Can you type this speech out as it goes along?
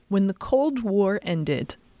When the Cold War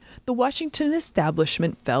ended, the Washington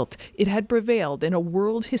establishment felt it had prevailed in a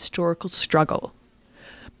world historical struggle.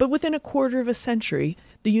 But within a quarter of a century,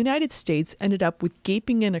 the United States ended up with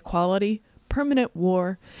gaping inequality, permanent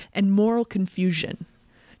war, and moral confusion.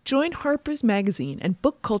 Join Harper's Magazine and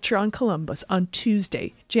Book Culture on Columbus on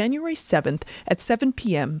Tuesday, January 7th at 7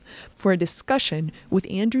 p.m. for a discussion with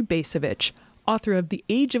Andrew Bacevich, author of The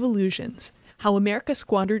Age of Illusions, How America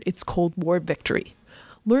Squandered Its Cold War Victory.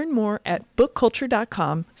 Learn more at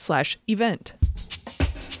bookculture.com/event.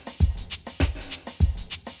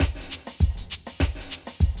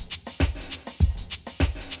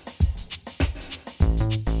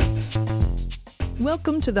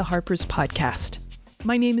 Welcome to the Harper's Podcast.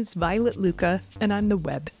 My name is Violet Lucca, and I'm the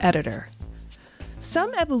web editor.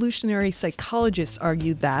 Some evolutionary psychologists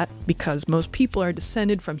argue that, because most people are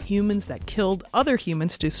descended from humans that killed other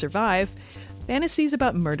humans to survive, fantasies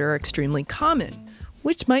about murder are extremely common,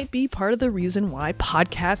 which might be part of the reason why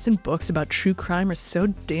podcasts and books about true crime are so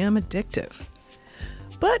damn addictive.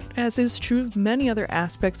 But, as is true of many other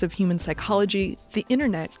aspects of human psychology, the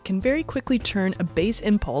internet can very quickly turn a base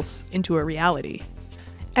impulse into a reality.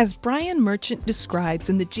 As Brian Merchant describes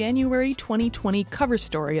in the January 2020 cover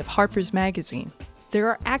story of Harper's Magazine, there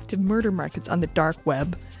are active murder markets on the dark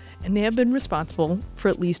web, and they have been responsible for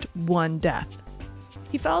at least one death.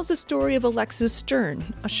 He follows the story of Alexis Stern,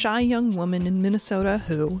 a shy young woman in Minnesota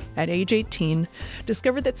who, at age 18,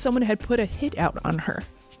 discovered that someone had put a hit out on her.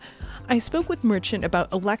 I spoke with Merchant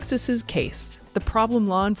about Alexis's case, the problem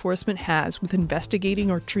law enforcement has with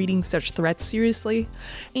investigating or treating such threats seriously,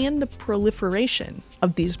 and the proliferation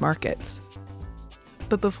of these markets.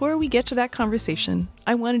 But before we get to that conversation,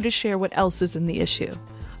 I wanted to share what else is in the issue.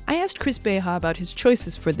 I asked Chris Beha about his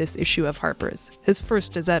choices for this issue of Harper's, his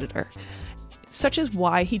first as editor, such as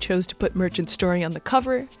why he chose to put Merchant's story on the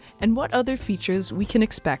cover, and what other features we can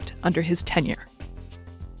expect under his tenure.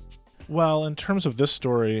 Well, in terms of this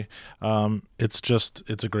story,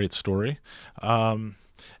 it's a great story. And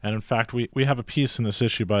in fact, we have a piece in this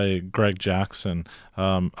issue by Greg Jackson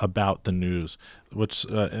about the news, which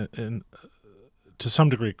to some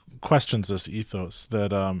degree questions this ethos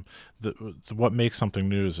that what makes something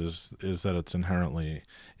news is that it's inherently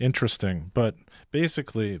interesting. But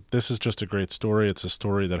basically, this is just a great story. It's a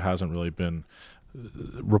story that hasn't really been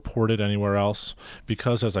reported anywhere else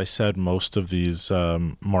because, as I said, most of these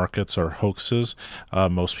markets are hoaxes.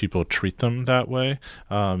 Most people treat them that way.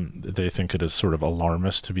 They think it is sort of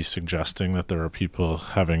alarmist to be suggesting that there are people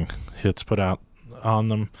having hits put out on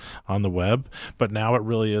them on the web, but now it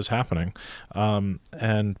really is happening.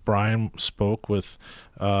 And Brian spoke with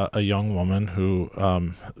a young woman who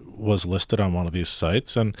was listed on one of these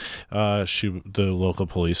sites, and the local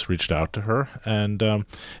police reached out to her, and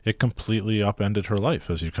it completely upended her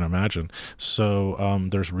life, as you can imagine. So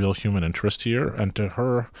there's real human interest here, and to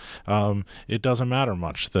her, it doesn't matter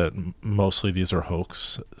much that mostly these are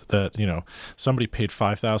hoax. That somebody paid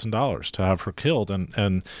 $5,000 to have her killed,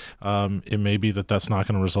 and it may be that that's not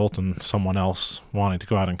going to result in someone else wanting to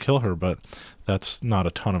go out and kill her, but that's not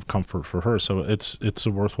a ton of comfort for her. So it's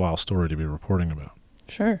a worthwhile story to be reporting about.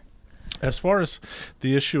 Sure. As far as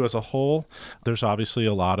the issue as a whole, there's obviously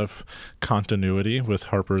a lot of continuity with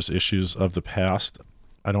Harper's issues of the past.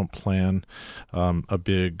 I don't plan a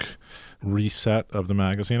big reset of the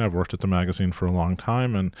magazine. I've worked at the magazine for a long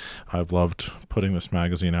time, and I've loved putting this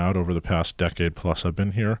magazine out over the past decade plus I've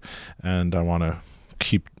been here, and I want to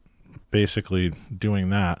keep basically doing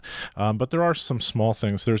that. But there are some small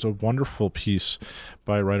things. There's a wonderful piece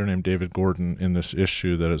by a writer named David Gordon in this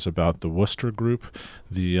issue that is about the Wooster Group,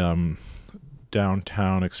 the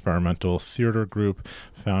downtown experimental theater group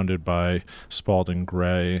founded by Spalding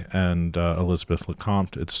Gray and Elizabeth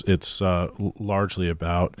LeCompte. It's largely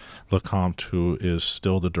about LeCompte, who is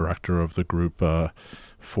still the director of the group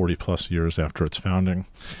 40 plus years after its founding.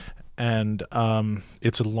 And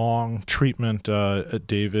it's a long treatment.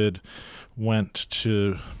 David went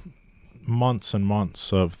to months and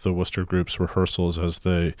months of the Wooster Group's rehearsals as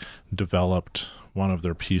they developed one of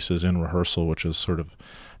their pieces in rehearsal, which is sort of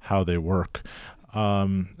how they work.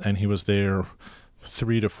 And he was there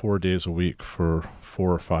 3 to 4 days a week for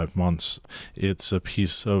 4 or 5 months. It's a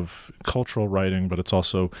piece of cultural writing, but it's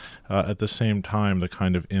also, at the same time, the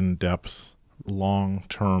kind of in-depth,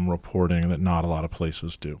 long-term reporting that not a lot of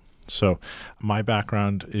places do. So my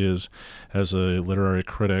background is as a literary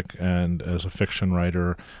critic and as a fiction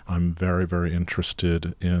writer. I'm very, very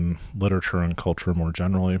interested in literature and culture more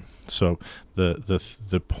generally. So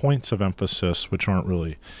the points of emphasis, which aren't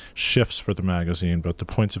really shifts for the magazine, but the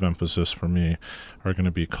points of emphasis for me are going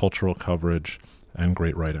to be cultural coverage and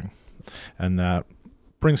great writing. And that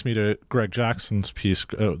brings me to Greg Jackson's piece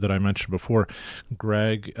that I mentioned before.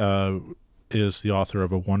 Greg is the author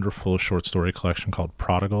of a wonderful short story collection called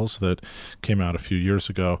Prodigals that came out a few years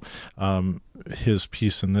ago. His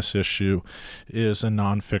piece in this issue is a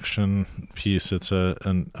nonfiction piece. It's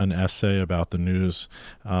an essay about the news,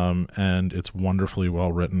 and it's wonderfully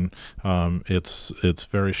well written. It's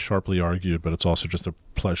very sharply argued, but it's also just a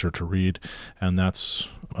pleasure to read, and that's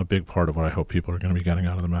a big part of what I hope people are going to be getting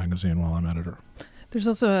out of the magazine while I'm editor. There's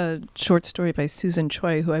also a short story by Susan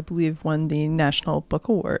Choi, who I believe won the National Book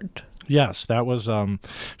Award. Yes, that was,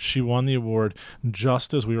 she won the award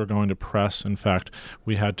just as we were going to press. In fact,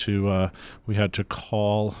 we had to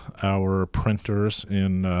call our printers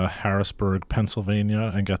in Harrisburg,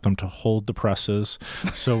 Pennsylvania, and get them to hold the presses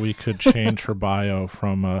so we could change her bio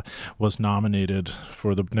from was nominated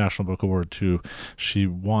for the National Book Award to she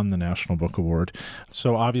won the National Book Award.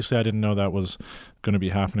 So obviously I didn't know that was going to be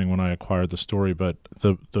happening when I acquired the story, but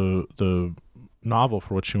the novel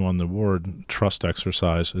for which she won the award, Trust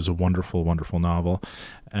Exercise, is a wonderful, wonderful novel.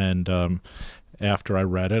 And after I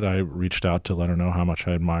read it, I reached out to let her know how much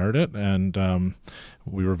I admired it, and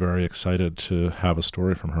we were very excited to have a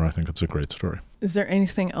story from her. I think it's a great story. Is there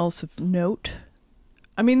anything else of note?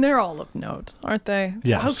 I mean, they're all of note, aren't they?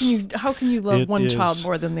 Yes. How can you love one child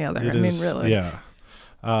more than the other? I mean, really. Yeah.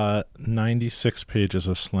 96 pages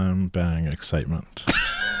of slam bang excitement.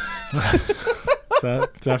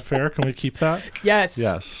 Is that fair? Can we keep that? Yes.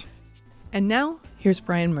 Yes. And now, here's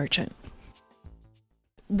Brian Merchant.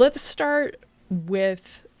 Let's start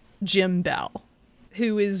with Jim Bell,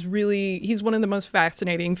 who is he's one of the most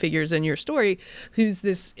fascinating figures in your story, who's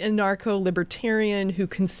this anarcho-libertarian who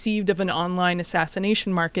conceived of an online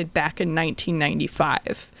assassination market back in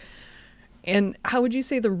 1995. And how would you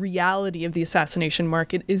say the reality of the assassination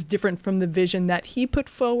market is different from the vision that he put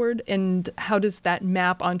forward? And how does that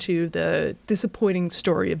map onto the disappointing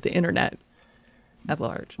story of the internet at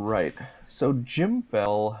large? Right. So Jim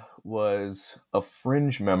Bell was a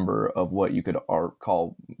fringe member of what you could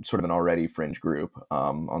call sort of an already fringe group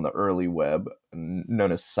on the early web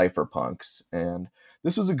known as cypherpunks. And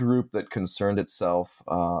this was a group that concerned itself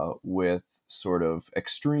with sort of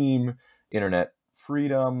extreme internet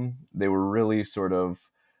freedom. They were really sort of,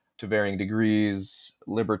 to varying degrees,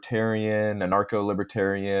 libertarian,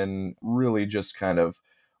 anarcho-libertarian, really just kind of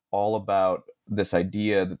all about this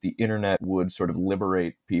idea that the internet would sort of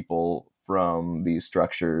liberate people from these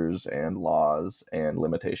structures and laws and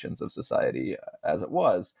limitations of society as it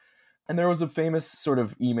was. And there was a famous sort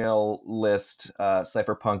of email list,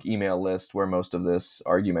 cypherpunk email list, where most of this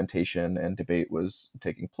argumentation and debate was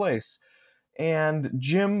taking place. And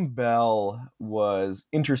Jim Bell was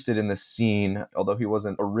interested in this scene, although he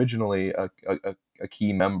wasn't originally a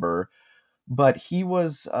key member. But he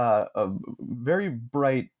was a very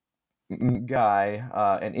bright guy,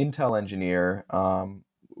 an Intel engineer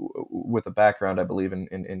with a background, I believe,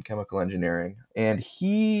 in chemical engineering. And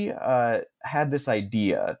he had this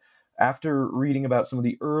idea, after reading about some of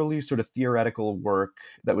the early sort of theoretical work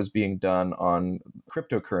that was being done on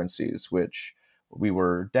cryptocurrencies, which we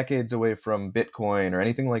were decades away from Bitcoin or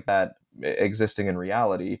anything like that existing in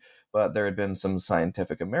reality, but there had been some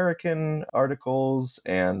Scientific American articles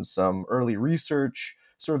and some early research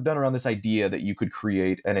sort of done around this idea that you could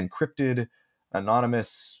create an encrypted,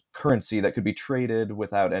 anonymous currency that could be traded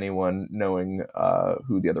without anyone knowing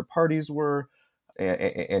who the other parties were,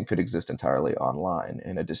 and could exist entirely online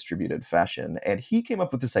in a distributed fashion. And he came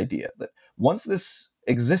up with this idea that once this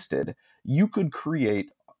existed, you could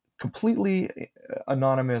create completely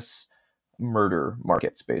anonymous murder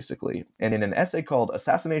markets, basically. And in an essay called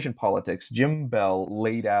Assassination Politics, Jim Bell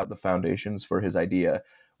laid out the foundations for his idea,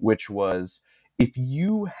 which was, if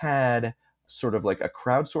you had sort of like a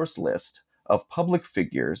crowdsourced list of public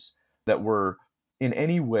figures that were in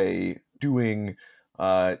any way doing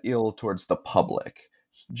ill towards the public.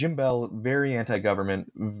 Jim Bell, very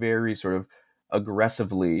anti-government, very sort of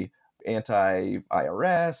aggressively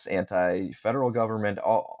anti-IRS, anti-federal government,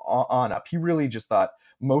 on up. He really just thought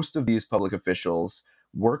most of these public officials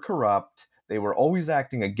were corrupt. They were always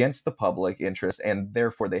acting against the public interest, and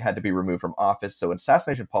therefore they had to be removed from office. So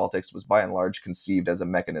assassination politics was by and large conceived as a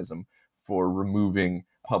mechanism for removing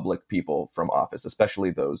public people from office, especially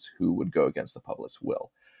those who would go against the public's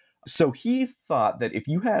will. So he thought that if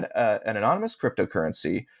you had an anonymous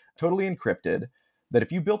cryptocurrency, totally encrypted, that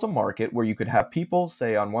if you built a market where you could have people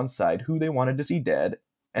say on one side who they wanted to see dead,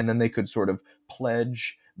 and then they could sort of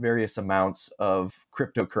pledge various amounts of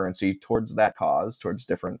cryptocurrency towards that cause, towards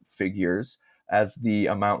different figures, as the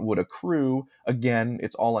amount would accrue. Again,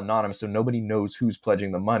 it's all anonymous, so nobody knows who's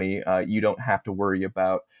pledging the money. You don't have to worry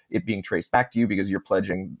about it being traced back to you because you're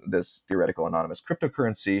pledging this theoretical anonymous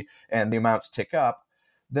cryptocurrency, and the amounts tick up,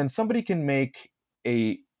 then somebody can make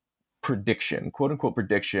a prediction, quote unquote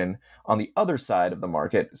prediction, on the other side of the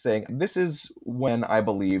market saying, this is when I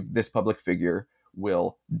believe this public figure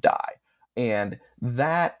will die. And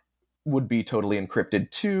that would be totally encrypted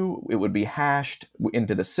too. It would be hashed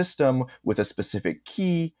into the system with a specific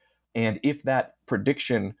key. And if that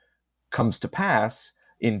prediction comes to pass,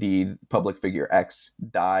 indeed, public figure X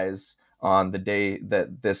dies on the day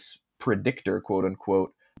that this predictor, quote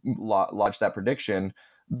unquote, lodged that prediction,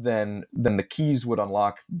 then the keys would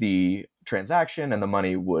unlock the transaction and the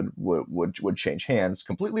money would change hands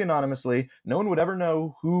completely anonymously. No one would ever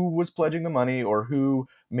know who was pledging the money or who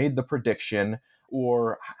made the prediction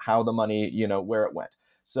or how the money, where it went.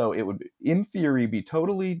 So it would, in theory, be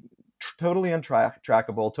totally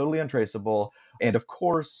untrackable, totally untraceable. And of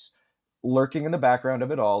course, lurking in the background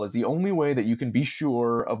of it all is the only way that you can be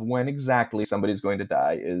sure of when exactly somebody's going to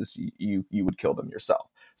die is you would kill them yourself.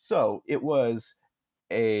 So it was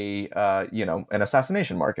an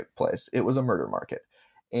assassination marketplace. It was a murder market,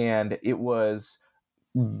 and it was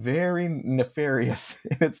very nefarious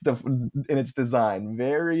in its design.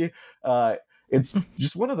 It's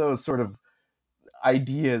just one of those sort of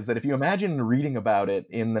ideas that if you imagine reading about it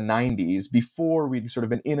in the 90s, before we'd sort of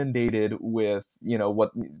been inundated with,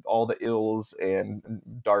 what all the ills and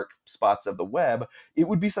dark spots of the web, it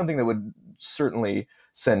would be something that would certainly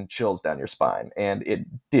send chills down your spine. And it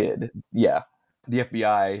did. Yeah. The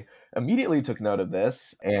FBI immediately took note of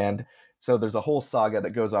this, and so there's a whole saga that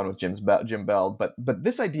goes on with Jim Bell. But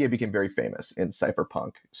this idea became very famous in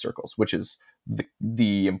cypherpunk circles, which is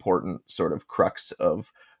the important sort of crux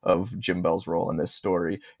of Jim Bell's role in this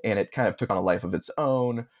story. And it kind of took on a life of its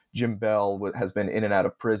own. Jim Bell has been in and out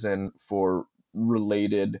of prison for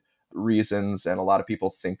related reasons, and a lot of people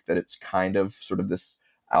think that it's kind of sort of this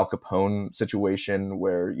Al Capone situation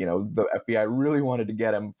where, the FBI really wanted to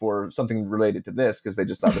get him for something related to this because they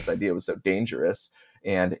just thought this idea was so dangerous.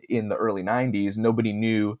 And in the early 90s, nobody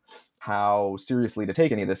knew how seriously to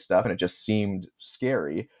take any of this stuff, and it just seemed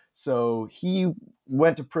scary. So he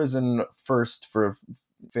went to prison first for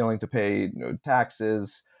failing to pay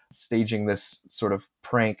taxes, staging this sort of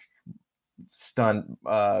prank stunt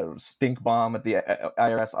stink bomb at the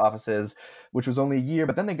IRS offices, which was only a year.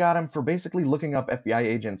 But then they got him for basically looking up FBI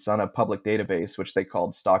agents on a public database, which they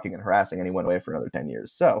called stalking and harassing, and he went away for another 10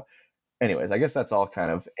 years. So anyways, I guess that's all kind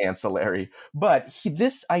of ancillary. But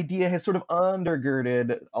this idea has sort of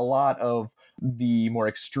undergirded a lot of the more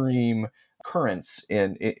extreme currents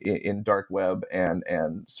in dark web and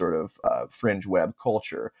sort of fringe web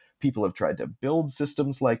culture. People have tried to build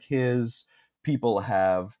systems like his. People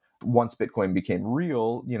have, once Bitcoin became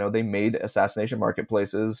real, they made assassination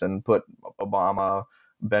marketplaces and put Obama,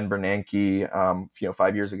 Ben Bernanke,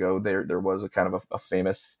 5 years ago, there was a kind of a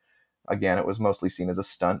famous, again, it was mostly seen as a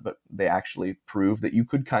stunt, but they actually proved that you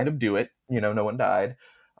could kind of do it. No one died.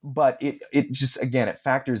 But it just, again, it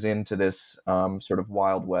factors into this sort of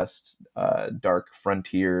Wild West, dark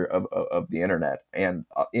frontier of the internet. And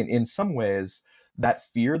in some ways, that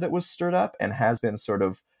fear that was stirred up and has been sort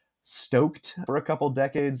of stoked for a couple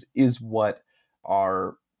decades is what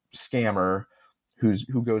our scammer,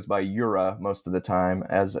 who goes by Yura most of the time,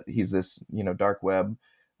 as he's this dark web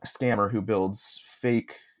scammer who builds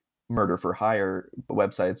fake murder for hire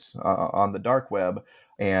websites on the dark web,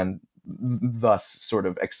 and thus sort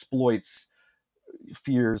of exploits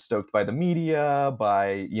fear stoked by the media,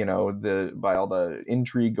 by by all the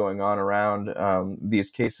intrigue going on around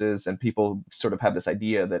these cases, and people sort of have this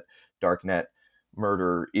idea that darknet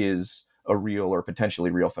murder is a real or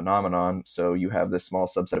potentially real phenomenon. So you have this small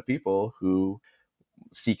subset of people who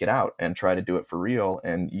seek it out and try to do it for real.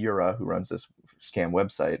 And Yura, who runs this scam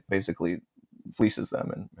website, basically fleeces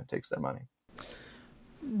them and takes their money.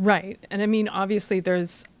 Right. And I mean, obviously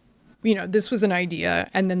there's, this was an idea,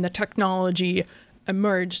 and then the technology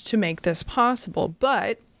emerged to make this possible.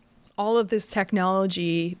 But all of this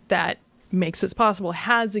technology that makes this possible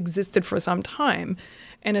has existed for some time.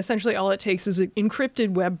 And essentially all it takes is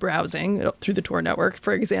encrypted web browsing through the Tor network,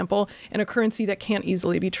 for example, and a currency that can't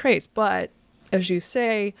easily be traced. But as you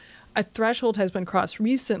say, a threshold has been crossed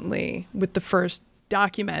recently with the first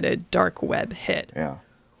documented dark web hit. Yeah.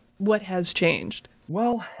 What has changed?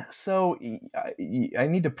 Well, so I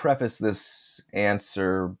need to preface this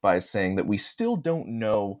answer by saying that we still don't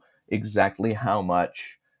know exactly how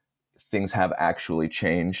much things have actually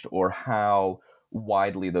changed or how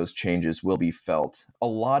widely those changes will be felt. A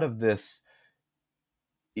lot of this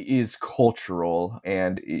is cultural,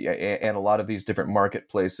 and a lot of these different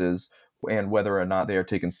marketplaces and whether or not they are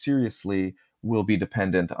taken seriously will be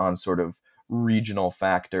dependent on sort of regional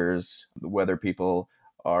factors, whether people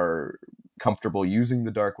are comfortable using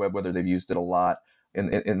the dark web, whether they've used it a lot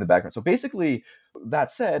in the background. So basically,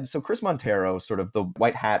 that said, so Chris Montero, sort of the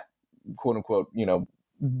white hat, quote unquote,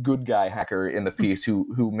 good guy hacker in the piece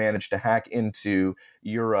who managed to hack into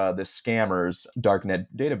Yura, the scammer's darknet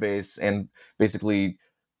database, and basically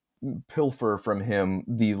pilfer from him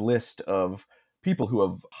the list of people who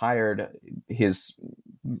have hired his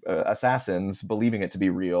assassins, believing it to be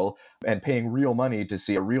real, and paying real money to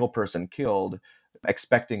see a real person killed,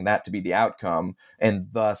 expecting that to be the outcome, and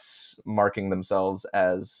thus marking themselves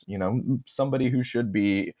as, somebody who should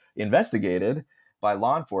be investigated by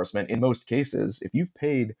law enforcement. In most cases, if you've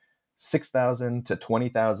paid $6,000 to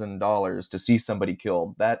 $20,000 to see somebody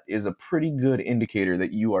killed, that is a pretty good indicator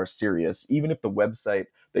that you are serious. Even if the website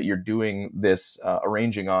that you're doing this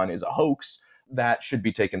arranging on is a hoax, that should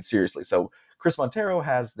be taken seriously. So Chris Montero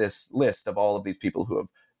has this list of all of these people who have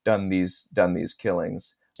done these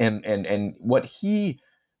killings, and what he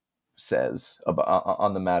says about,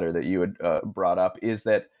 on the matter that you had brought up, is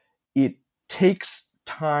that it takes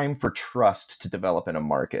time for trust to develop in a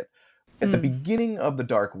market. At the beginning of the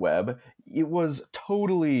dark web, it was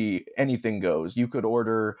totally anything goes. You could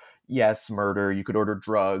order, murder. You could order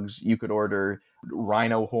drugs. You could order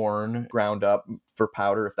rhino horn ground up for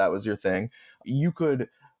powder if that was your thing. You could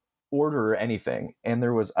order anything, and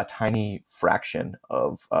there was a tiny fraction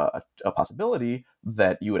of a possibility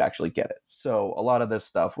that you would actually get it. So a lot of this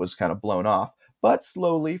stuff was kind of blown off. But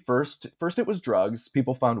slowly, first it was drugs.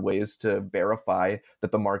 People found ways to verify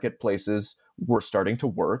that the marketplaces were starting to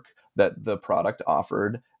work, that the product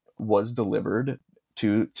offered was delivered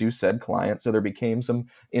to said client. So there became some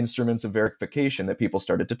instruments of verification that people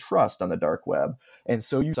started to trust on the dark web. And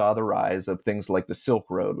so you saw the rise of things like the Silk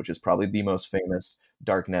Road, which is probably the most famous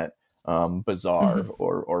darknet bazaar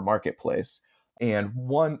or marketplace. And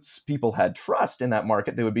once people had trust in that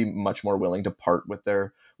market, they would be much more willing to part with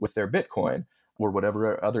their Bitcoin or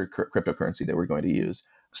whatever other cryptocurrency they were going to use.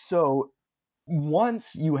 So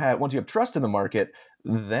once you have trust in the market,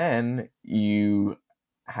 then you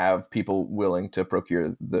have people willing to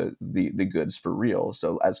procure the goods for real.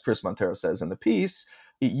 So as Chris Montero says in the piece,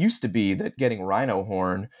 it used to be that getting rhino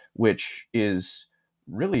horn, which is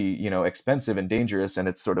really, expensive and dangerous, and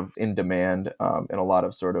it's sort of in demand in a lot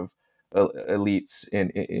of sort of elites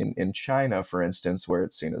in China, for instance, where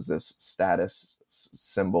it's seen as this status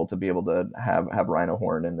symbol to be able to have rhino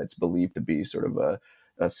horn, and it's believed to be sort of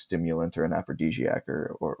a stimulant or an aphrodisiac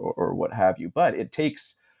or what have you. But it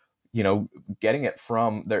takes, getting it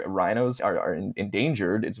from the rhinos are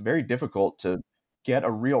endangered. It's very difficult to get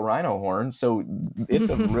a real rhino horn. So it's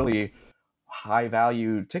a really high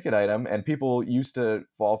value ticket item, and people used to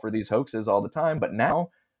fall for these hoaxes all the time. But now,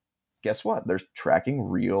 guess what? They're tracking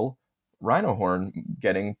real rhino horn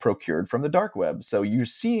getting procured from the dark web. So you're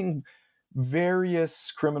seeing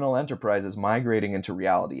various criminal enterprises migrating into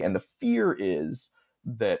reality. And the fear is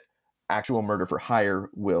that actual murder for hire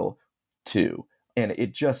will too. And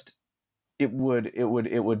it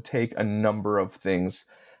would take a number of things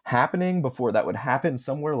happening before that would happen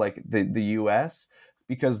somewhere like the US,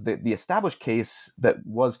 because the established case that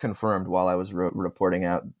was confirmed while I was reporting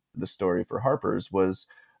out the story for Harper's was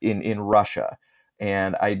in Russia.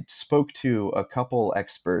 And I spoke to a couple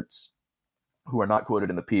experts who are not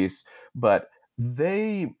quoted in the piece, but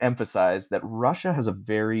they emphasize that Russia has a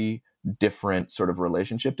very different sort of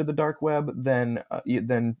relationship to the dark web than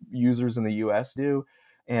users in the US do.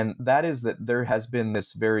 And that is that there has been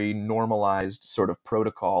this very normalized sort of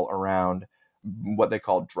protocol around what they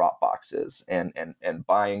call drop boxes and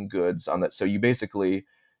buying goods on that. So you basically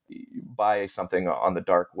buy something on the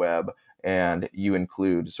dark web, and you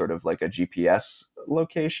include sort of like a GPS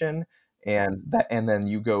location, and then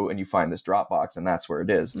you go and you find this drop box, and that's where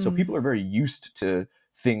it is. So people are very used to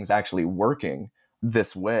things actually working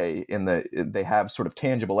this way. They have sort of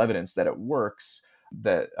tangible evidence that it works.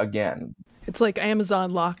 That again, it's like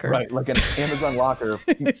Amazon Locker, right? Like an Amazon Locker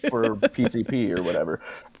for PCP or whatever.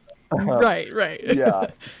 Right. Yeah.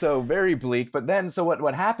 So very bleak. But then, so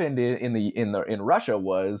what happened in Russia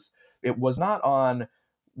was, it was not on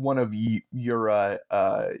one of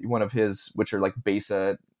one of his, which are like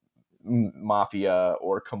Besa Mafia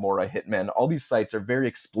or Camorra Hitmen. All these sites are very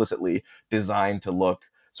explicitly designed to look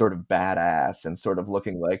sort of badass and sort of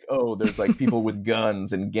looking like, oh, there's like people with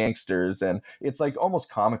guns and gangsters, and it's like almost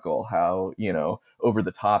comical how over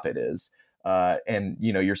the top it is. And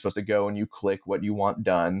you're supposed to go and you click what you want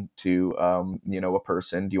done to a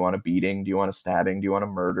person. Do you want a beating? Do you want a stabbing? Do you want a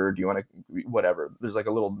murder? Do you want to whatever? There's like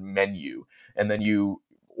a little menu, and then you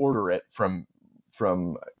order it from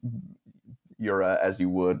Yura as you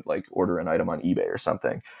would like order an item on eBay or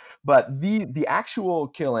something. But the actual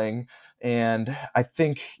killing, and I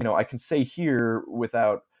think, I can say here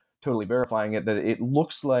without totally verifying it, that it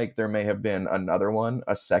looks like there may have been another one,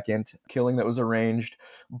 a second killing that was arranged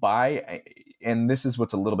by, and this is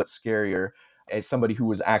what's a little bit scarier, as somebody who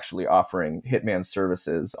was actually offering hitman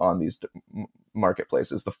services on these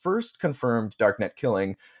marketplaces. The first confirmed darknet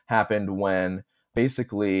killing happened when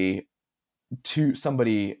basically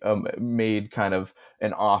somebody made kind of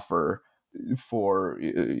an offer for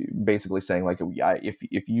basically saying like,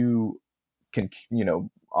 if you can,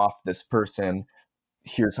 off this person,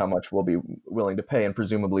 here's how much we'll be willing to pay. And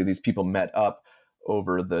presumably these people met up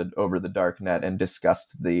over the dark net and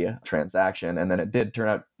discussed the transaction. And then it did turn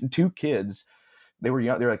out two kids, they were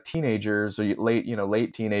young, they were like teenagers or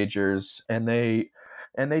late teenagers, and they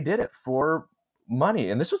did it for money.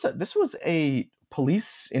 And this was a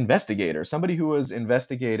police investigator, somebody who was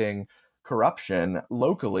investigating corruption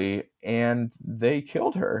locally, and they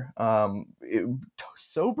killed her.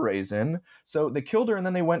 So brazen. So they killed her, and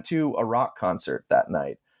then they went to a rock concert that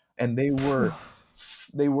night, and they were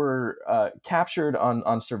captured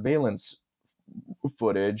on surveillance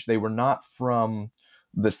footage. They were not from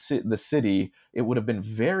the city. It would have been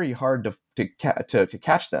very hard to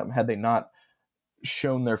catch them had they not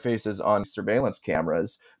shown their faces on surveillance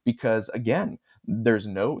cameras, because again, there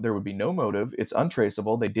would be no motive. It's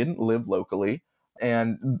untraceable. They didn't live locally,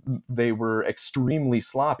 and they were extremely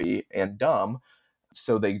sloppy and dumb.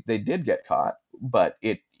 So they did get caught, but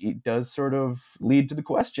it does sort of lead to the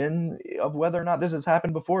question of whether or not this has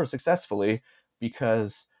happened before successfully,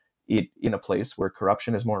 because in a place where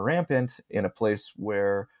corruption is more rampant, in a place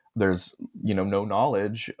where there's no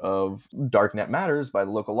knowledge of darknet matters by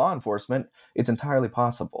the local law enforcement, it's entirely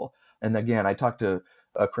possible. And again, I talked to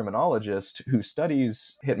a criminologist who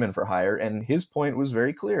studies hitmen for hire, and his point was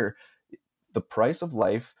very clear. The price of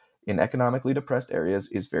life in economically depressed areas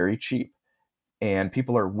is very cheap, and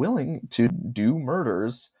people are willing to do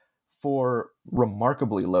murders for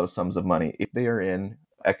remarkably low sums of money if they are in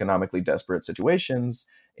economically desperate situations,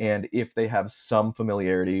 and if they have some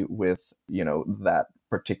familiarity with that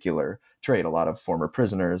particular trade. A lot of former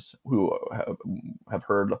prisoners who have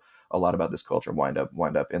heard a lot about this culture wind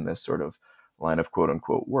up in this sort of line of quote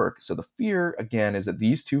unquote work. So the fear, again, is that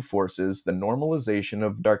these two forces, the normalization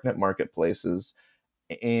of darknet marketplaces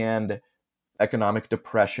and economic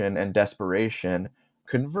depression and desperation,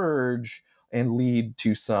 converge and lead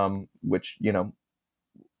to some, which,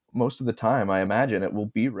 most of the time, I imagine it will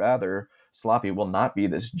be rather sloppy. It will not be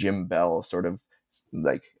this Jim Bell sort of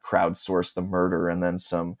like crowdsource the murder and then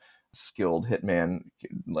some skilled hitman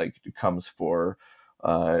like comes for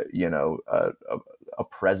a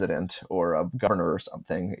president or a governor or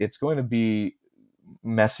something. It's going to be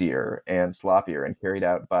messier and sloppier and carried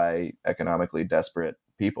out by economically desperate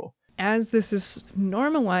people. As this is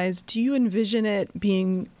normalized, do you envision it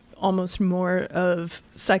being almost more of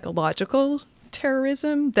psychological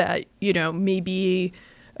terrorism that, maybe,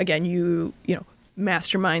 again,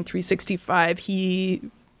 Mastermind 365, he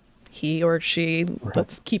or she, right,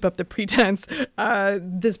 let's keep up the pretense,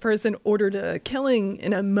 this person ordered a killing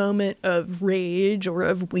in a moment of rage or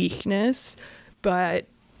of weakness, but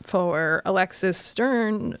for Alexis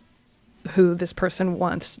Stern, who this person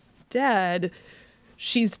wants dead,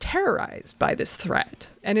 she's terrorized by this threat.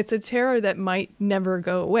 And it's a terror that might never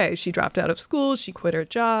go away. She dropped out of school. She quit her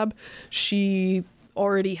job. She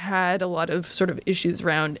already had a lot of sort of issues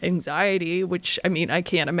around anxiety, which, I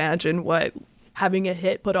can't imagine what having a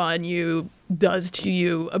hit put on you does to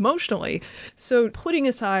you emotionally. So putting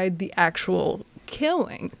aside the actual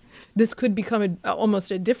killing, this could become almost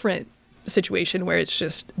a different situation where it's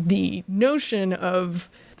just the notion of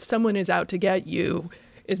someone is out to get you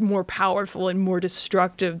is more powerful and more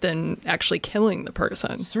destructive than actually killing the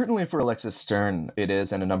person. Certainly for Alexis Stern, it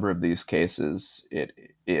is. And a number of these cases, it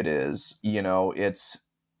is. It's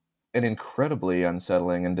an incredibly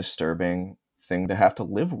unsettling and disturbing thing to have to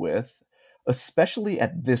live with, especially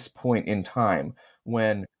at this point in time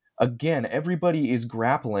when, again, everybody is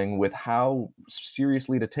grappling with how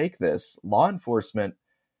seriously to take this. Law enforcement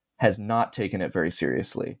has not taken it very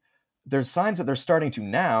seriously. There's signs that they're starting to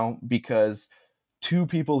now, because two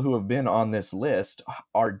people who have been on this list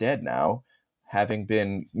are dead now, having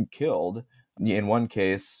been killed, in one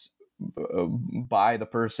case by the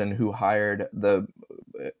person who hired the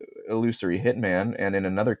illusory hitman, and in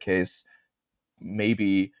another case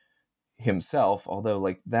maybe himself, although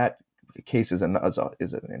like that case is an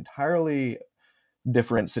entirely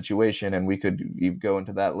different situation, and we could go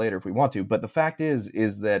into that later if we want to. But the fact is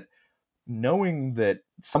that knowing that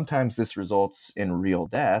sometimes this results in real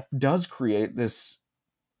death does create this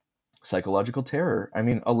psychological terror. I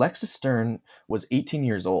mean, Alexis Stern was 18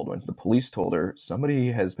 years old when the police told her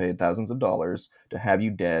somebody has paid thousands of dollars to have you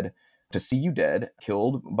dead, to see you dead,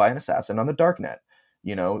 killed by an assassin on the darknet.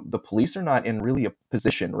 The police are not in really a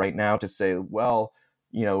position right now to say, well,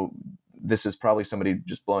 this is probably somebody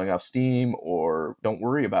just blowing off steam, or don't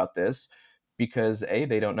worry about this, because A,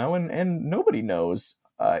 they don't know, and nobody knows.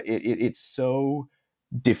 It's so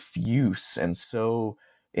diffuse and so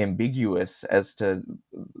ambiguous as to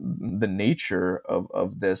the nature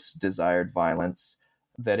of this desired violence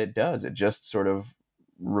that it just sort of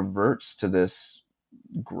reverts to this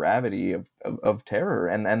gravity of terror.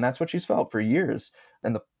 And that's what she's felt for years.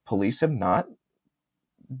 And the police have not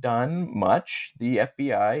done much. The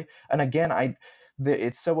FBI, and again,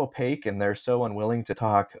 it's so opaque and they're so unwilling to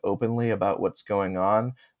talk openly about what's going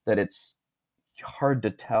on that it's hard to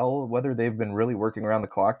tell whether they've been really working around the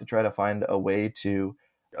clock to try to find a way to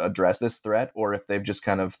address this threat, or if they've just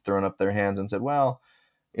kind of thrown up their hands and said, well,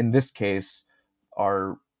 in this case,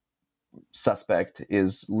 our suspect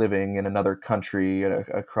is living in another country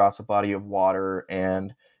across a body of water,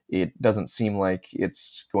 and it doesn't seem like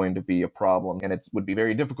it's going to be a problem, and it would be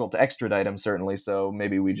very difficult to extradite him, certainly, so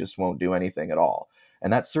maybe we just won't do anything at all.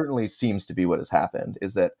 And that certainly seems to be what has happened,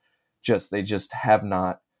 is that they just have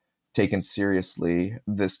not taken seriously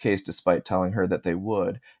this case despite telling her that they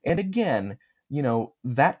would. And again,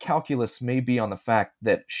 that calculus may be on the fact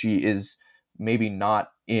that she is maybe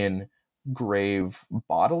not in grave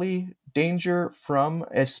bodily danger from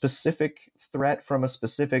a specific threat from a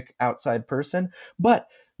specific outside person, but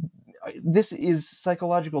this is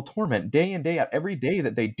psychological torment day in, day out. Every day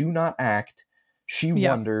that they do not act, she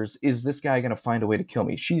wonders, is this guy going to find a way to kill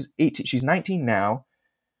me? She's 18, she's 19 now.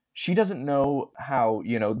 She doesn't know how,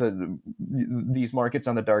 these markets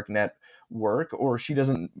on the dark net work, or she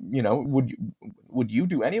doesn't, would you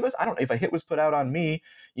do any of this? I don't know. If a hit was put out on me,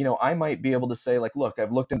 I might be able to say, like, look,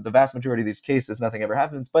 I've looked into the vast majority of these cases, nothing ever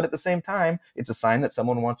happens. But at the same time, it's a sign that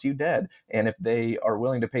someone wants you dead. And if they are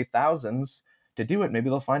willing to pay thousands to do it, maybe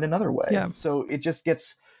they'll find another way. Yeah. So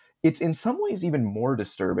it's in some ways even more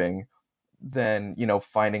disturbing than,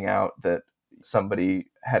 finding out that somebody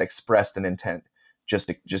had expressed an intent just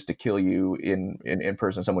to kill you in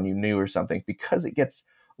person, someone you knew or something, because it gets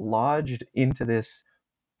lodged into this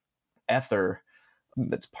ether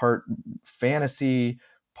that's part fantasy,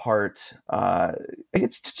 part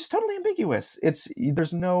it's just totally ambiguous.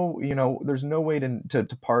 There's no way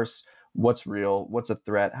to parse what's real, what's a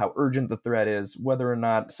threat, how urgent the threat is, whether or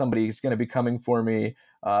not somebody's going to be coming for me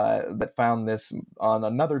that found this on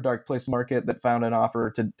another dark place market, that found an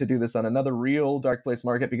offer to do this on another real dark place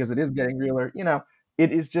market, because it is getting realer.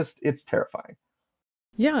 It's terrifying.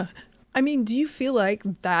 Yeah. I mean, do you feel like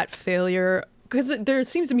that failure, because there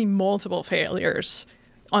seems to be multiple failures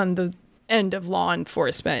on the end of law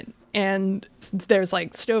enforcement, and there's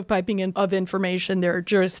like stovepiping of information, there are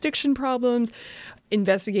jurisdiction problems,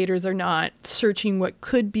 investigators are not searching what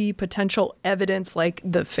could be potential evidence, like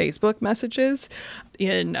the Facebook messages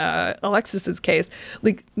in Alexis's case.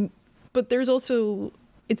 But there's also,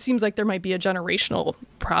 it seems like there might be a generational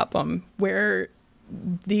problem where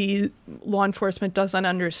the law enforcement doesn't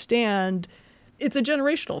understand. It's a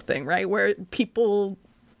generational thing, right? Where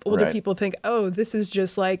older people think, oh, this is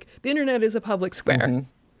just like, the internet is a public square. Mm-hmm.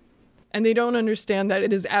 And they don't understand that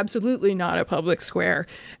it is absolutely not a public square,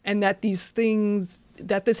 and that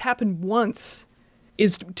that this happened once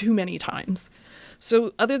is too many times.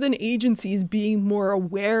 So other than agencies being more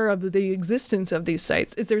aware of the existence of these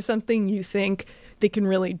sites, is there something you think they can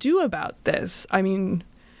really do about this? I mean,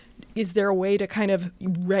 is there a way to kind of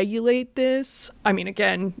regulate this? I mean,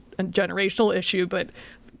 again, a generational issue, but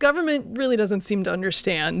government really doesn't seem to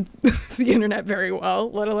understand the internet very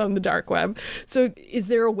well, let alone the dark web. So is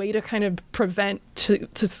there a way to kind of prevent, to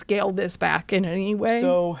scale this back in any way?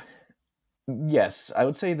 So, yes, I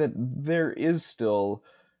would say that there is still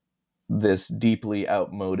this deeply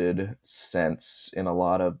outmoded sense in a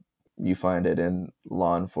lot of, you find it in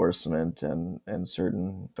law enforcement and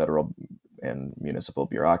certain federal and municipal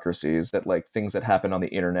bureaucracies, that like things that happen on the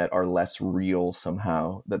internet are less real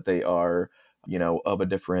somehow, that they are, of a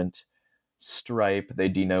different stripe, they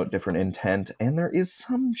denote different intent. And there is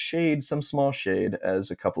some small shade,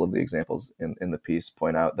 as a couple of the examples in the piece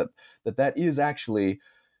point out, that is actually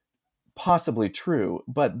possibly true,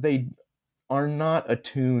 but they are not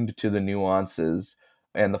attuned to the nuances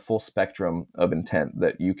and the full spectrum of intent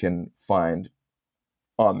that you can find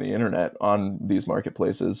on the internet, on these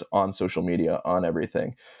marketplaces, on social media, on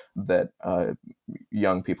everything that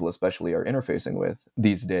young people especially are interfacing with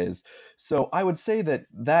these days. So I would say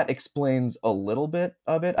that explains a little bit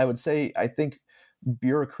of it. I would say, I think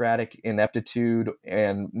bureaucratic ineptitude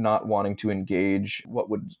and not wanting to engage what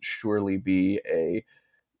would surely be a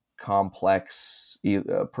complex,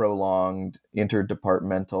 prolonged,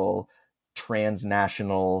 interdepartmental,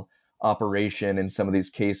 transnational operation in some of these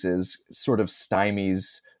cases sort of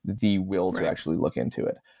stymies the will to Right. actually look into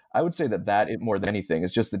it. I would say that it, more than anything,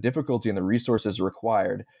 is just the difficulty and the resources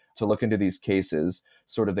required to look into these cases.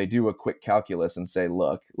 Sort of, they do a quick calculus and say,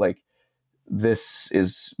 look, like, this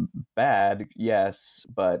is bad, yes,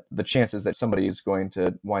 but the chances that somebody is going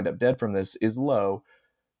to wind up dead from this is low.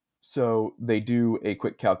 So they do a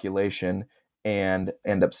quick calculation and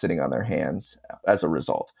end up sitting on their hands as a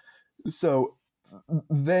result. So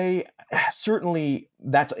they certainly,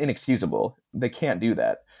 that's inexcusable. They can't do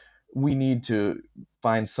that. We need to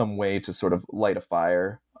find some way to sort of light a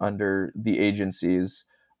fire under the agencies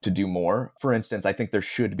to do more. For instance, I think there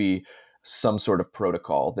should be some sort of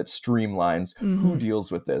protocol that streamlines who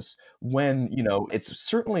deals with this. When, it's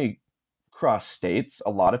certainly cross states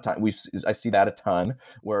a lot of time. I see that a ton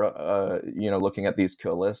where, looking at these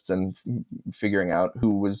kill lists and figuring out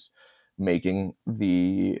who was making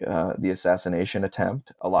the assassination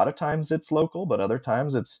attempt. A lot of times it's local, but other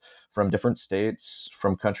times it's from different states,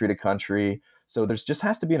 from country to country. So there's just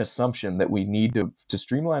has to be an assumption that we need to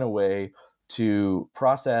streamline a way to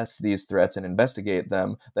process these threats and investigate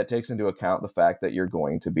them that takes into account the fact that you're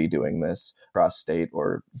going to be doing this across state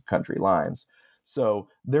or country lines. So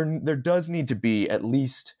there does need to be at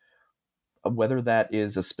least, whether that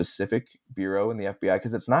is a specific bureau in the FBI,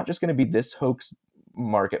 because it's not just going to be this hoax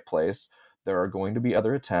marketplace. There are going to be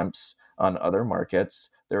other attempts on other markets.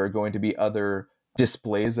 There are going to be other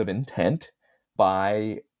displays of intent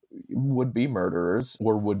by would-be murderers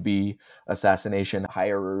or would-be assassination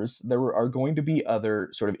hirers. There are going to be other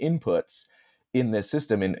sort of inputs in this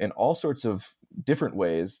system in all sorts of different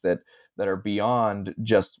ways that are beyond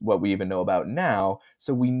just what we even know about now.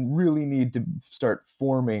 So we really need to start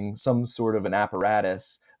forming some sort of an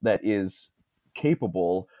apparatus that is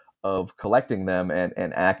capable of collecting them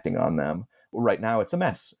and acting on them. Right now, it's a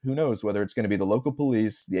mess. Who knows whether it's going to be the local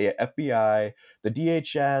police, the FBI, the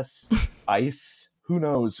DHS, ICE. Who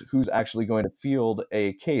knows who's actually going to field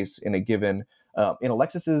a case in a given. In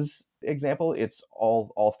Alexis's example, it's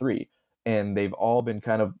all three, and they've all been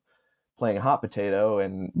kind of playing hot potato,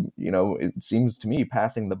 and it seems to me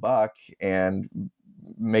passing the buck and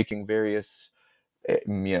making various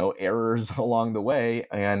errors along the way.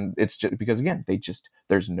 And it's just because, again,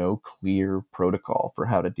 there's no clear protocol for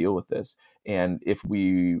how to deal with this. And if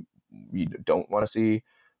we don't want to see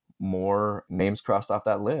more names crossed off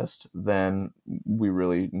that list, then we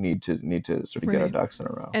really need to sort of get our ducks in a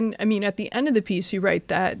row. And I mean, at the end of the piece, you write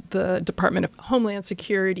that the Department of Homeland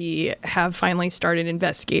Security have finally started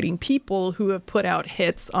investigating people who have put out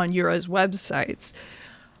hits on Eura's websites.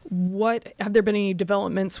 Have there been any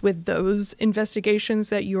developments with those investigations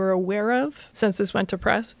that you're aware of since this went to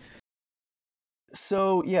press?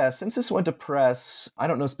 So, yeah, since this went to press, I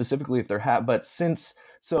don't know specifically if there have, but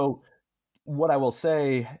what I will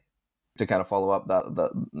say, to kind of follow up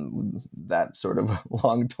that sort of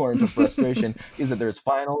long torrent of frustration, is that there's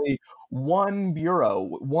finally one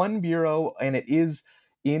bureau, and it is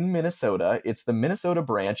in Minnesota. It's the Minnesota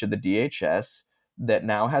branch of the DHS that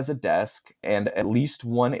now has a desk and at least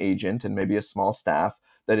one agent and maybe a small staff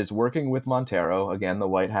that is working with Montero, again, the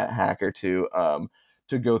white hat hacker, to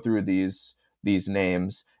go through these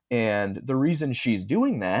names. And the reason she's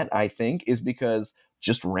doing that, I think, is because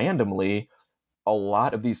just randomly, a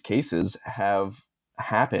lot of these cases have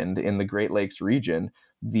happened in the Great Lakes region.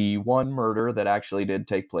 The one murder that actually did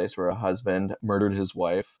take place, where a husband murdered his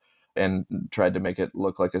wife and tried to make it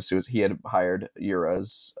look like a suicide. He had hired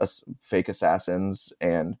Eura's fake assassins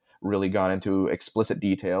and really gone into explicit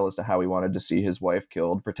detail as to how he wanted to see his wife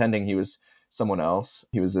killed, pretending he was someone else.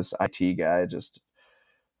 He was this IT guy, just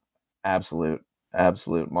absolute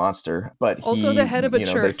monster. But also the head of a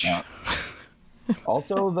church.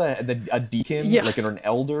 Also a deacon, like an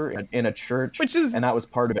elder in a church, and that was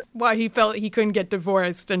part of it. Why he felt he couldn't get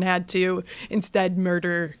divorced and had to instead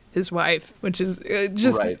murder his wife, which is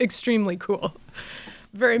just extremely cool.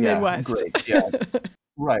 Very Midwest. Great. Yeah.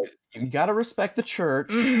 Right. You got to respect the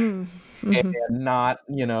church and not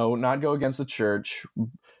go against the church.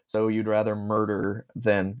 So you'd rather murder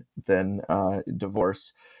than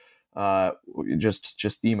divorce.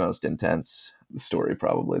 Just the most intense story,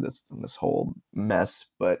 probably, this whole mess.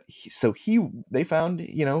 But they found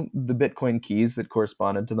the Bitcoin keys that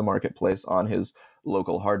corresponded to the marketplace on his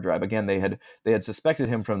local hard drive. Again, they had suspected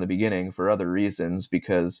him from the beginning for other reasons,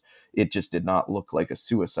 because it just did not look like a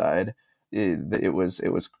suicide. It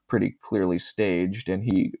was pretty clearly staged, and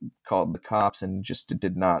he called the cops, and just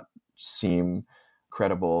did not seem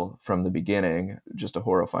credible from the beginning, just a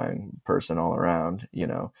horrifying person all around.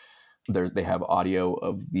 They have audio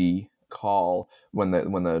of the call when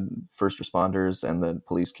the first responders and the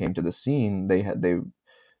police came to the scene. They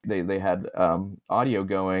had audio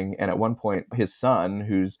going, and at one point his son,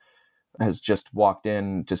 has just walked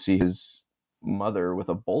in to see his mother with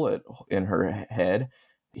a bullet in her head,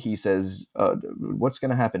 he says, what's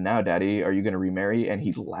going to happen now, Daddy? Are you going to remarry? And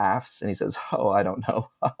he laughs and he says, oh, I don't know.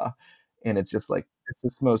 And it's just like, it's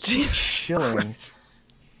this most Jesus chilling. Christ.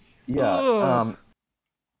 Yeah. Ugh.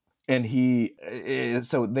 And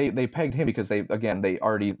so they pegged him because they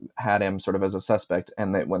already had him sort of as a suspect.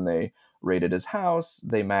 And that when they raided his house,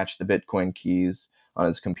 they matched the Bitcoin keys on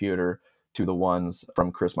his computer to the ones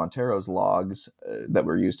from Chris Montero's logs that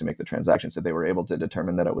were used to make the transaction. So they were able to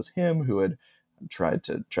determine that it was him who had tried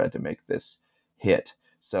to make this hit.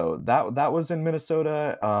 So that was in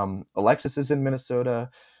Minnesota. Alexis is in Minnesota.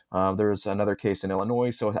 There's another case in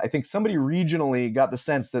Illinois. So I think somebody regionally got the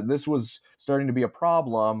sense that this was starting to be a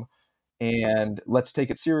problem, and let's take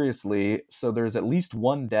it seriously. So there's at least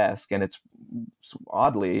one desk, and it's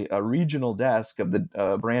oddly a regional desk of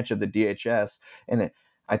the branch of the DHS, and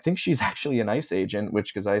I think she's actually an ICE agent,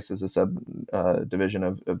 because ICE is a sub division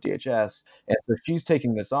of DHS. And so she's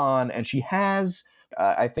taking this on, and she has,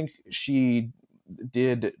 I think she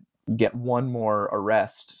did get one more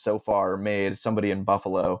arrest so far made, somebody in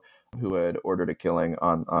Buffalo who had ordered a killing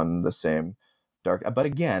on the same dark. But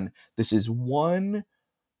again, this is one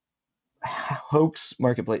hoax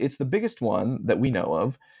marketplace. It's the biggest one that we know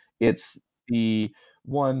of. It's the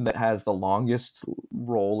one that has the longest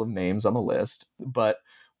roll of names on the list, but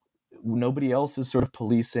nobody else is sort of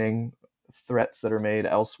policing threats that are made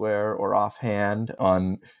elsewhere or offhand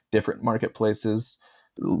on different marketplaces,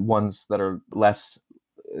 ones that are less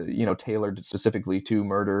tailored specifically to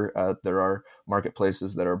murder. There are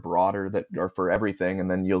marketplaces that are broader, that are for everything, and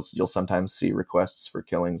then you'll sometimes see requests for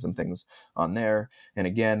killings and things on there. And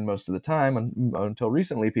again, most of the time, until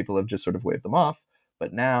recently, people have just sort of waved them off.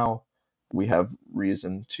 But now we have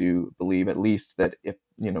reason to believe, at least, that if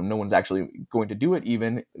no one's actually going to do it,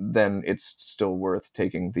 even then, it's still worth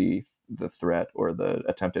taking the threat or the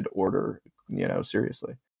attempted order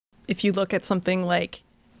seriously. If you look at something like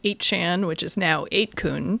 8chan, which is now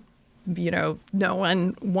 8kun, no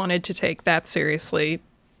one wanted to take that seriously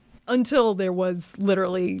until there was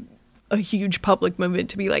literally a huge public movement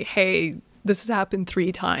to be like, hey, this has happened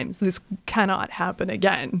 3 times. This cannot happen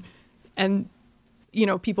again. And,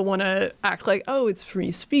 people want to act like, oh, it's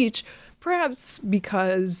free speech, perhaps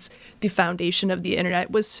because the foundation of the internet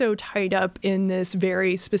was so tied up in this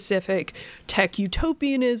very specific tech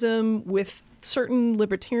utopianism with certain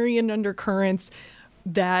libertarian undercurrents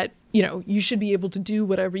that, you should be able to do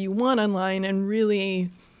whatever you want online, and really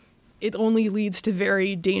it only leads to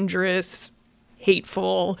very dangerous,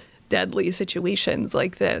 hateful, deadly situations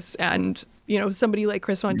like this. And, somebody like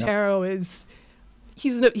Chris Montero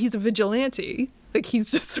he's a vigilante. Like,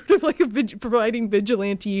 he's just sort of like providing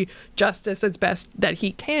vigilante justice as best that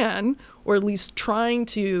he can, or at least trying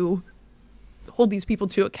to hold these people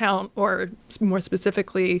to account, or more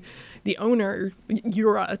specifically, the owner,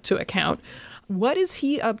 Yura, to account. What is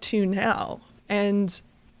he up to now? And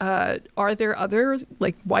are there other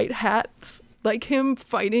white hats like him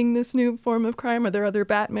fighting this new form of crime? Are there other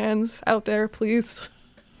Batmans out there, please?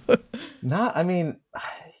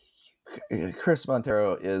 Chris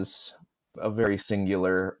Montero is a very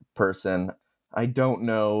singular person. I don't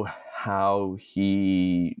know how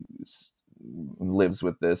he lives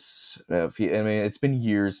with this. It's been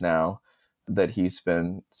years now that he's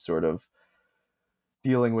been sort of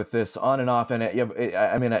dealing with this on and off,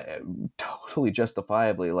 and totally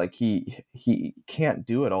justifiably. He can't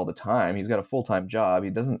do it all the time. He's got a full-time job. He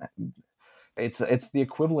doesn't. It's the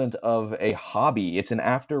equivalent of a hobby. It's an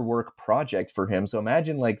after-work project for him. So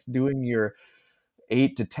imagine doing your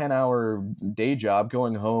 8 to 10 hour day job,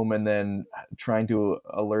 going home, and then trying to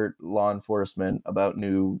alert law enforcement about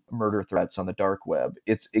new murder threats on the dark web.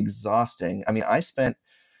 It's exhausting. I spent,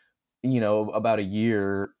 about a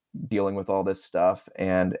year dealing with all this stuff,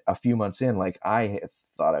 and a few months in, I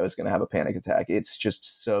thought I was going to have a panic attack. It's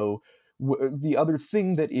just so. The other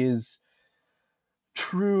thing that is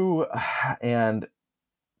true and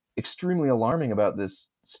extremely alarming about this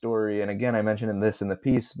story, and again, I mentioned this in the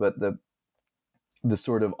piece, but the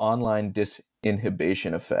sort of online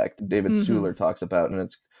disinhibition effect David Suler talks about, and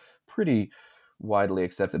it's pretty widely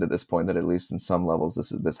accepted at this point that, at least in some levels,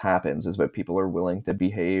 this happens, is that people are willing to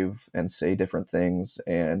behave and say different things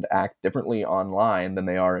and act differently online than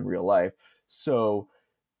they are in real life. So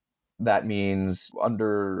that means,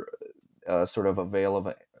 under sort of a veil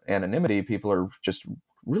of anonymity, people are just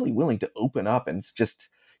really willing to open up, and it's just,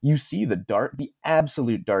 you see the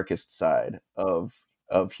absolute darkest side of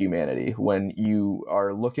humanity when you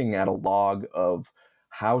are looking at a log of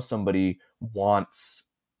how somebody wants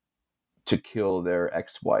to kill their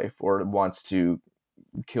ex-wife, or wants to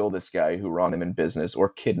kill this guy who wronged them in business, or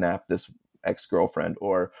kidnap this ex-girlfriend,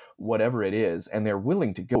 or whatever it is, and they're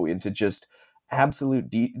willing to go into just absolute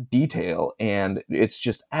detail, and it's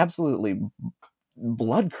just absolutely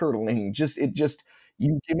blood curdling.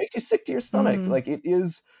 It makes you sick to your stomach. Like,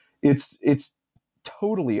 it's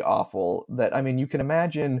totally awful. That, I mean, you can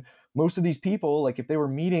imagine most of these people, like, if they were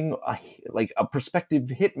meeting a prospective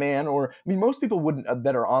hitman, or, I mean, most people wouldn't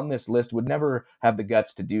that are on this list would never have the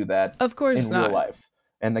guts to do that, of course, in not. real life.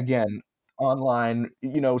 And again, online,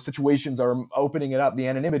 situations are opening it up. The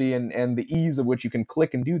anonymity and the ease of which you can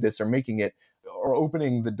click and do this are making it, or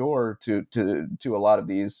opening the door to a lot of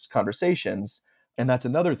these conversations. And that's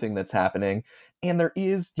another thing that's happening. And there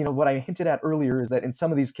is, what I hinted at earlier, is that in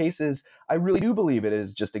some of these cases, I really do believe it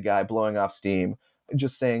is just a guy blowing off steam,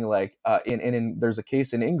 just saying, like, there's a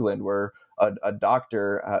case in England where a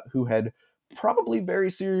doctor who had probably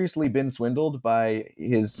very seriously been swindled by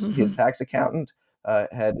his tax accountant,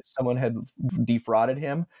 someone had defrauded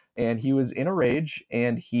him, and he was in a rage,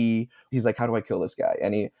 and he's like, how do I kill this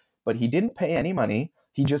guy? But he didn't pay any money.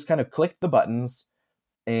 He just kind of clicked the buttons,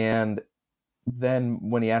 and then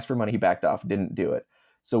when he asked for money, he backed off, didn't do it.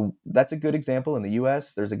 So that's a good example. In the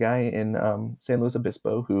US, there's a guy in San Luis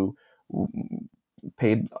Obispo who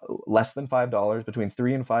paid less than $5, between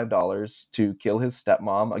 $3 and $5, to kill his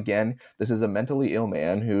stepmom. Again, this is a mentally ill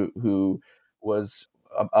man who was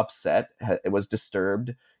upset, was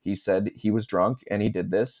disturbed. He said he was drunk and he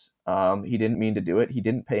did this. He didn't mean to do it. He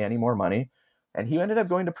didn't pay any more money, and he ended up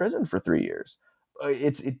going to prison for 3 years.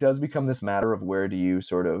 It does become this matter of, where do you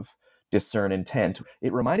sort of discern intent?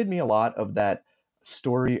 It reminded me a lot of that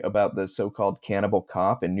story about the so-called cannibal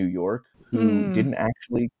cop in New York, who didn't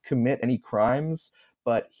actually commit any crimes,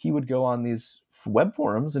 but he would go on these web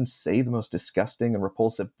forums and say the most disgusting and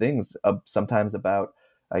repulsive things, sometimes about,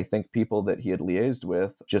 I think, people that he had liaised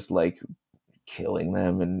with, just like killing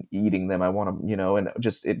them and eating them. I want to, and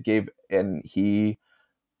just, and he,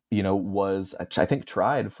 was, I think,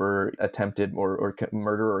 tried for attempted or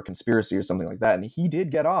murder or conspiracy or something like that. And he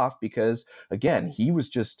did get off because, again, he was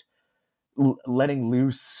just letting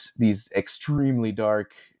loose these extremely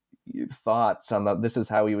dark thoughts on this is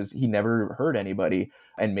how he never hurt anybody.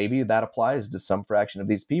 And maybe that applies to some fraction of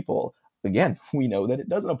these people. Again, we know that it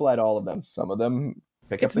doesn't apply to all of them. Some of them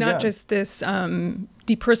pick up the gun. It's not just this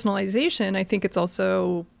depersonalization. I think it's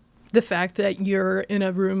also the fact that you're in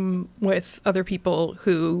a room with other people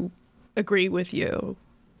who agree with you,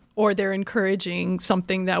 or they're encouraging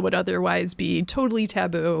something that would otherwise be totally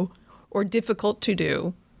taboo or difficult to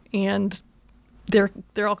do, and they're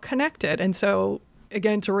all connected. And so,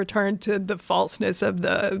 again, to return to the falseness of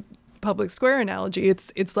the public square analogy,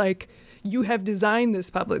 it's like you have designed this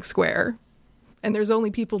public square, and there's only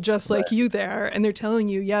people just like you there, and they're telling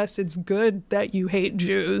you, yes, it's good that you hate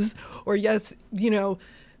Jews, or yes,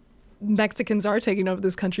 Mexicans are taking over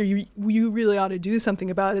this country. You really ought to do something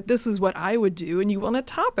about it. This is what I would do, and you want to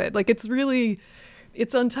top it. Like,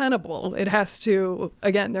 it's untenable. It has to,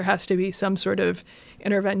 again, there has to be some sort of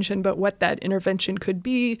intervention, but what that intervention could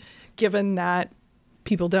be, given that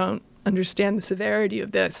people don't understand the severity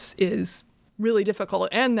of this, is really difficult,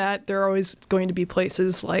 and that there are always going to be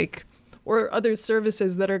places like, or other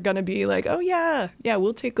services that are going to be like, oh yeah,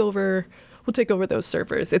 we'll take over those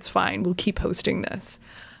servers. It's fine. We'll keep hosting this.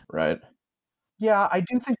 Right. Yeah, I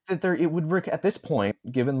do think that it would work at this point,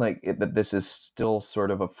 given that this is still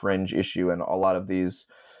sort of a fringe issue, and a lot of these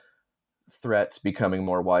threats becoming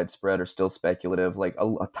more widespread are still speculative. Like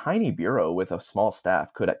a tiny bureau with a small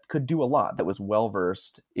staff could do a lot, that was well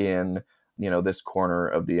versed in this corner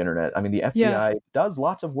of the internet. I mean, the FBI does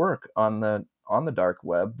lots of work on the dark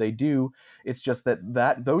web. They do. It's just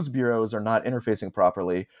that those bureaus are not interfacing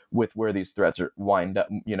properly with where these threats are wind up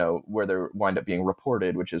being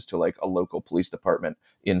reported, which is to like a local police department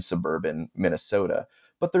in suburban Minnesota.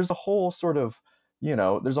 But there's a whole sort of,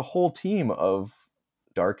 there's a whole team of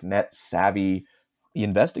dark net savvy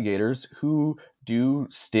investigators who do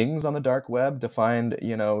stings on the dark web to find,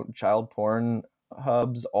 child porn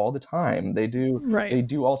hubs all the time. They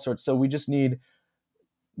do all sorts. So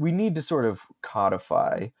we need to sort of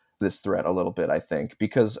codify this threat a little bit, I think,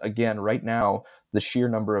 because, again, right now, the sheer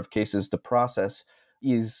number of cases to process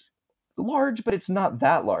is large, but it's not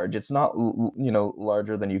that large. It's not,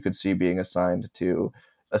 larger than you could see being assigned to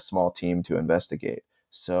a small team to investigate.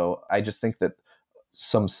 So I just think that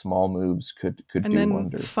some small moves could do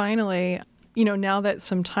wonders. Finally, now that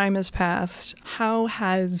some time has passed, how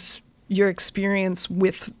has your experience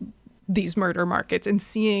with these murder markets and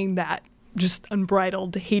seeing that just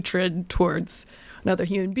unbridled hatred towards another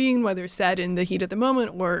human being, whether said in the heat of the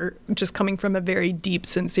moment or just coming from a very deep,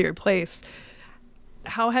 sincere place,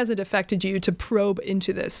 how has it affected you to probe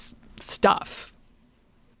into this stuff?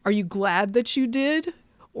 Are you glad that you did?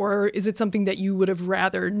 Or is it something that you would have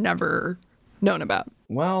rather never known about?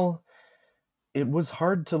 Well, it was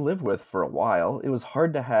hard to live with for a while. It was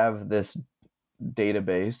hard to have this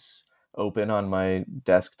database open on my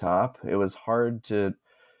desktop. It was hard to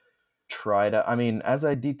try to, as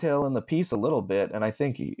I detail in the piece a little bit, and I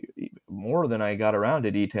think more than I got around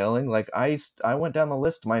to detailing, like I went down the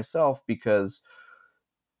list myself because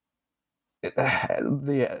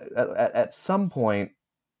at some point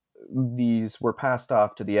these were passed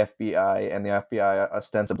off to the FBI, and the FBI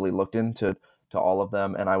ostensibly looked into all of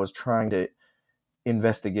them, and I was trying to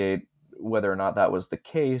investigate whether or not that was the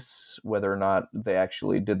case, whether or not they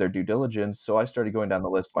actually did their due diligence. So I started going down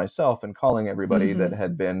the list myself and calling everybody that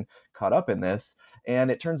had been caught up in this.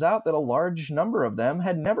 And it turns out that a large number of them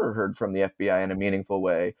had never heard from the FBI in a meaningful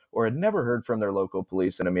way, or had never heard from their local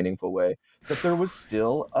police in a meaningful way, that there was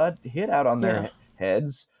still a hit out on their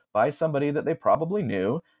heads by somebody that they probably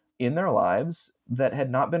knew in their lives that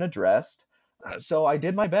had not been addressed. So I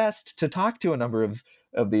did my best to talk to a number of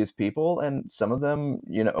these people, and some of them,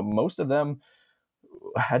 most of them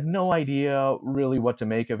had no idea really what to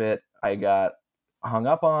make of it. I got hung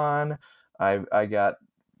up on. I got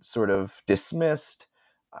sort of dismissed.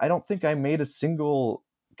 I don't think I made a single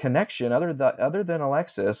connection other than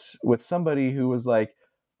Alexis with somebody who was like,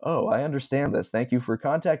 "Oh, I understand this. Thank you for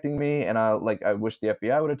contacting me, and I wish the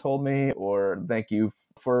FBI would have told me," or "Thank you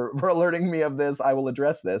for alerting me of this. I will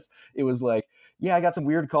address this." It was like, "Yeah, I got some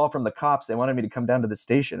weird call from the cops. They wanted me to come down to the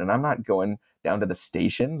station, and I'm not going down to the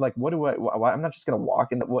station. Like, what do I? Why, I'm not just going to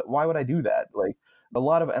walk in. Why would I do that?" Like, a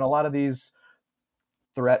lot of these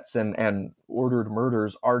threats and ordered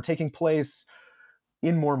murders are taking place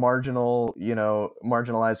in more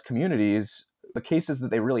marginalized communities. The cases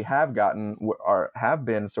that they really have gotten have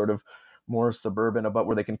been sort of more suburban, but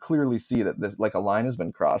where they can clearly see that this, like, a line has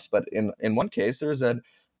been crossed. But in one case, there's an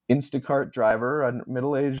Instacart driver, a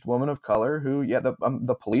middle-aged woman of color, who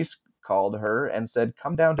the police called her and said,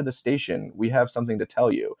 "Come down to the station. We have something to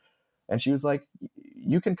tell you." And she was like,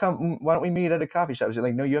 "You can come. Why don't we meet at a coffee shop?" She's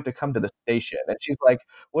like, "No, you have to come to the station." And she's like,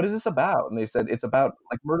 "What is this about?" And they said, "It's about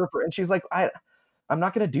like murder for," and she's like, I'm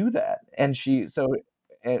not going to do that. And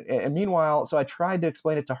meanwhile, so I tried to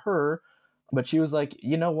explain it to her, but she was like,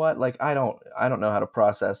 "You know what? Like, I don't know how to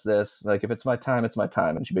process this. Like, if it's my time, it's my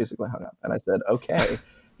time." And she basically hung up. And I said, "Okay."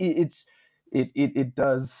 It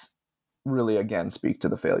does really, again, speak to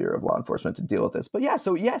the failure of law enforcement to deal with this. But yeah,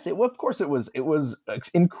 so yes, of course it was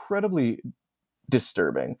incredibly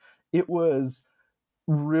disturbing. It was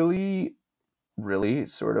really, really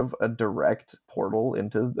sort of a direct portal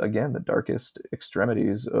into, again, the darkest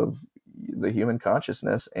extremities of the human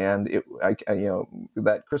consciousness. And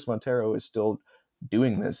that Chris Montero is still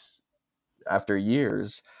doing this after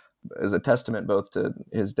years is a testament both to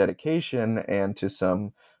his dedication and to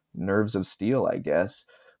some nerves of steel, I guess.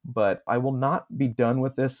 But I will not be done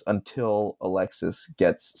with this until Alexis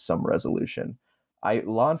gets some resolution.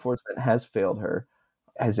 Law enforcement has failed her,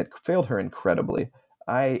 incredibly.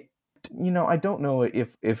 I don't know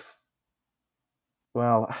if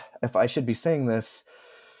I should be saying this,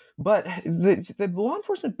 but the law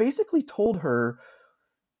enforcement basically told her,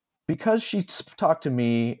 because she talked to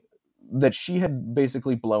me, that she had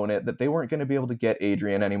basically blown it, that they weren't going to be able to get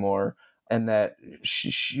Adrian anymore, and that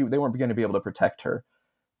they weren't going to be able to protect her.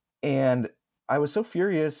 And I was so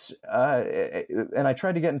furious, and I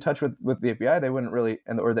tried to get in touch with the FBI. They wouldn't really,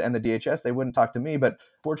 and the DHS. They wouldn't talk to me. But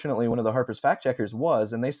fortunately, one of the Harper's fact checkers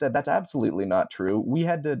was, and they said that's absolutely not true. We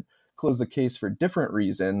had to close the case for different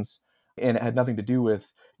reasons, and it had nothing to do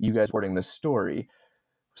with you guys reporting this story.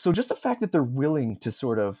 So just the fact that they're willing to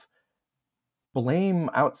sort of blame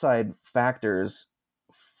outside factors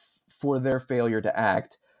for their failure to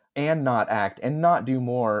act and not do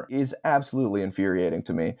more is absolutely infuriating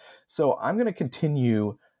to me. So I'm going to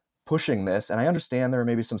continue pushing this. And I understand there are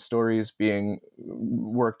maybe some stories being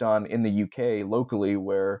worked on in the UK locally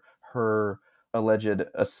where her alleged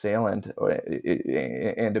assailant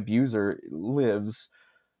and abuser lives.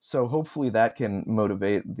 So hopefully that can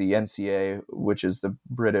motivate the NCA, which is the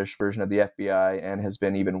British version of the FBI and has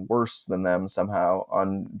been even worse than them somehow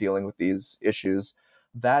on dealing with these issues.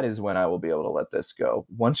 That is when I will be able to let this go.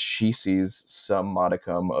 Once she sees some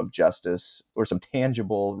modicum of justice or some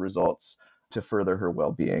tangible results to further her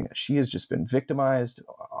well-being. She has just been victimized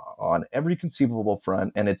on every conceivable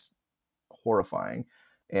front, and it's horrifying.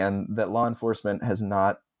 And that law enforcement has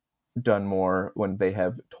not done more when they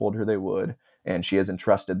have told her they would, and she has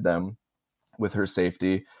entrusted them with her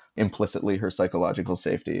safety, implicitly her psychological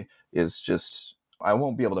safety, is just, I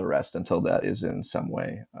won't be able to rest until that is in some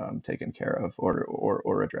way taken care of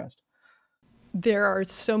or addressed. There are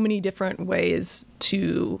so many different ways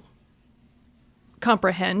to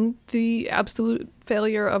comprehend the absolute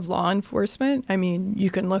failure of law enforcement. I mean,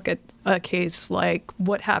 you can look at a case like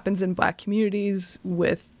what happens in Black communities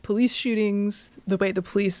with police shootings, the way the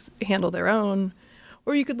police handle their own,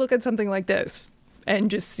 or you could look at something like this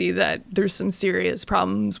and just see that there's some serious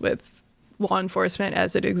problems with law enforcement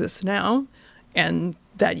as it exists now, and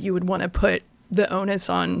that you would want to put the onus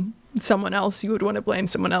on someone else. You would want to blame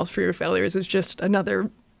someone else for your failures. Is just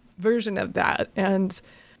another version of that. And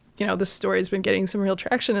this story's been getting some real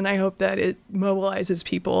traction, and I hope that it mobilizes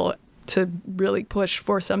people to really push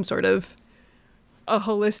for some sort of a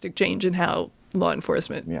holistic change in how law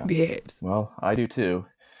enforcement behaves. Well, I do too.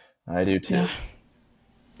 Yeah.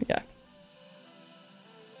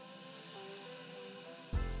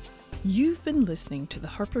 You've been listening to the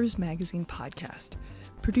Harper's Magazine podcast,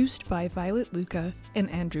 produced by Violet Lucca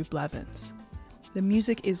and Andrew Blevins. The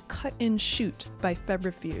music is Cut and Shoot by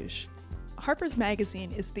Febrifuge. Harper's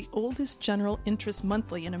Magazine is the oldest general interest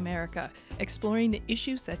monthly in America, exploring the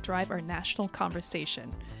issues that drive our national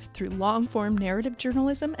conversation through long-form narrative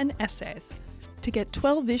journalism and essays. To get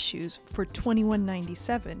 12 issues for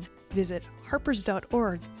 $21.97, visit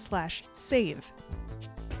harpers.org/save.